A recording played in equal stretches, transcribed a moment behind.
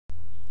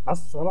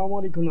अस्सलाम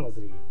वालेकुम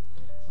नाज़रीन,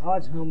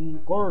 आज हम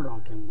CorelDraw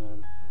के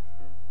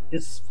अंदर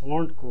इस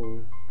फ़ॉन्ट को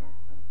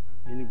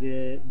यानी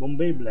कि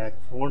बम्बई ब्लैक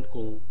फ़ॉन्ट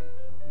को,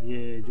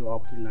 ये जो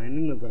आपकी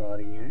लाइनें नज़र आ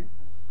रही हैं,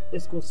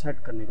 इसको सेट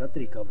करने का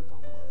तरीका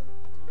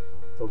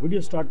बताऊंगा। तो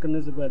वीडियो स्टार्ट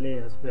करने से पहले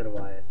हस्ब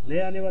रवायत नए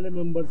आने वाले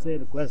मेंबर से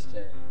रिक्वेस्ट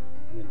है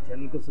मेरे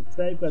चैनल को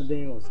सब्सक्राइब कर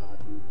दें और साथ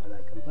ही बेल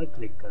आइकन पर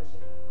क्लिक कर दें।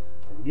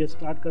 तो वीडियो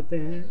स्टार्ट करते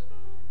हैं।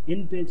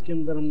 इन पेज के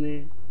अंदर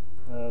हमने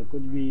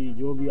कुछ भी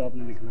जो भी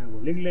आपने लिखना है वो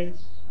लिख लें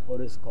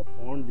और इसका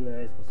फ़ॉन्ट जो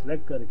है इसको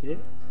सिलेक्ट करके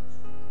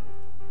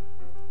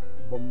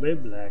बॉम्बे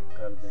ब्लैक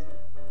कर दें।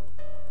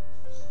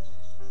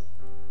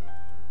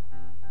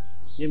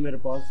 ये मेरे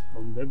पास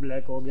बॉम्बे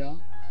ब्लैक हो गया।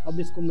 अब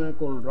इसको मैं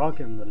CorelDraw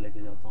के अंदर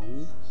लेके जाता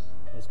हूँ।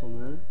 इसको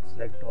मैं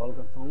सिलेक्ट ऑल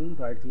करता हूँ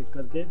राइट क्लिक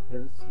करके,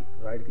 फिर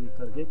राइट क्लिक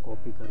करके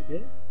कॉपी करके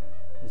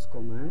इसको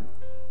मैं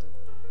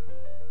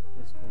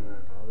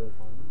हटा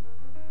देता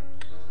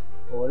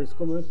हूँ और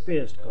इसको मैं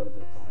पेस्ट कर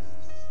देता हूँ।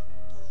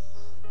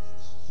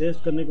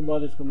 पेस्ट करने के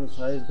बाद इसको मैं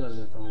साइज कर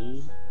देता हूँ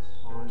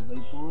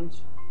 5x5।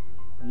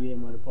 ये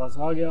हमारे पास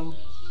आ गया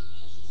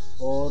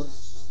और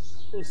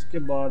उसके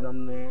बाद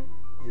हमने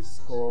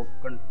इसको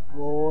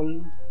कंट्रोल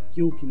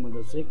Q की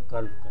मदद से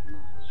कर्व करना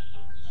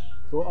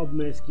है। तो अब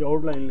मैं इसकी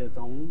आउटलाइन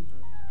लेता हूँ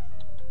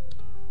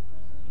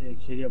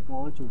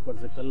 1/5, ऊपर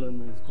से कलर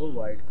में इसको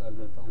वाइट कर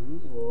देता हूँ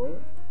और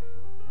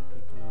इसके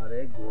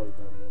किनारे गोल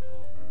कर देता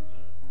हूँ।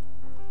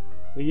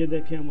 तो ये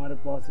देखें हमारे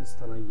पास इस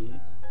तरह ये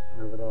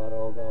नज़र आ रहा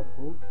होगा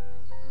आपको।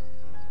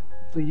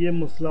 तो ये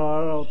मसला आ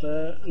रहा होता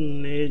है,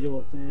 नए जो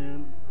होते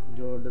हैं,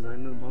 जो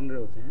डिज़ाइनर बन रहे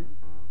होते हैं,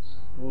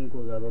 तो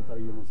उनको ज़्यादातर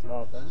ये मसला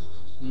आता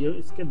है। ये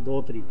इसके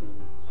दो तरीके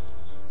हैं।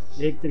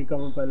 एक तरीका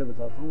मैं पहले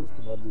बताता हूँ,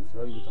 उसके बाद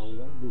दूसरा भी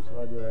बताऊँगा।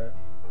 दूसरा जो है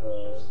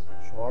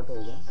शॉर्ट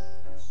होगा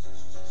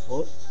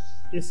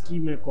और इसकी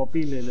मैं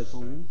कॉपी ले लेता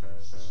हूँ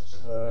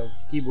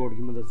कीबोर्ड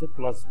की मदद से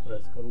प्लस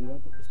प्रेस करूँगा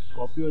तो इसकी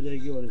कॉपी हो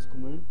जाएगी और इसको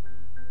मैं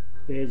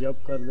पेज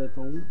अप कर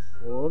देता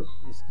हूँ और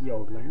इसकी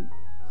आउटलाइन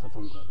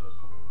ख़त्म कर देता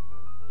हूँ।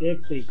 एक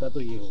तरीका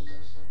तो ये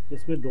होगा।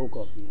 इसमें दो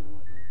कॉपी हैं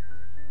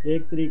हमारी।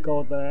 एक तरीका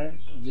होता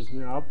है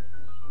जिसमें आप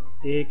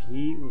एक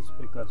ही उस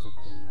पर कर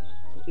सकते हैं,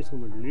 तो इसको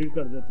मैं डिलीट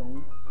कर देता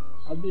हूँ।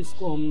 अब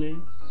इसको हमने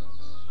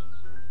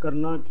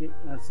करना कि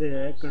ऐसे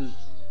है,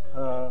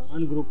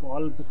 अनग्रुप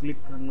ऑल पे क्लिक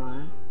करना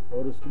है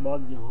और उसके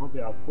बाद यहाँ पे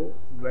आपको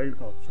वेल्ड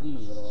का ऑप्शन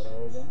नज़र आ रहा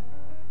होगा,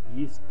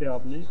 इस पे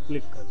आपने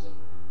क्लिक कर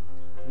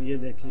देना। तो ये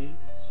देखिए,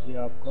 ये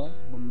आपका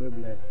बॉम्बे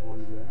ब्लैक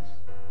फ़ॉन्ट जो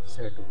है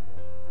सेट हो गया।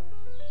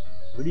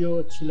 वीडियो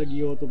अच्छी लगी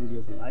हो तो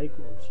वीडियो को लाइक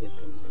और शेयर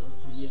करना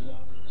मत भूलिएगा।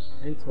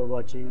 Thanks for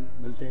watching.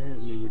 मिलते हैं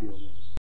अगली वीडियो में।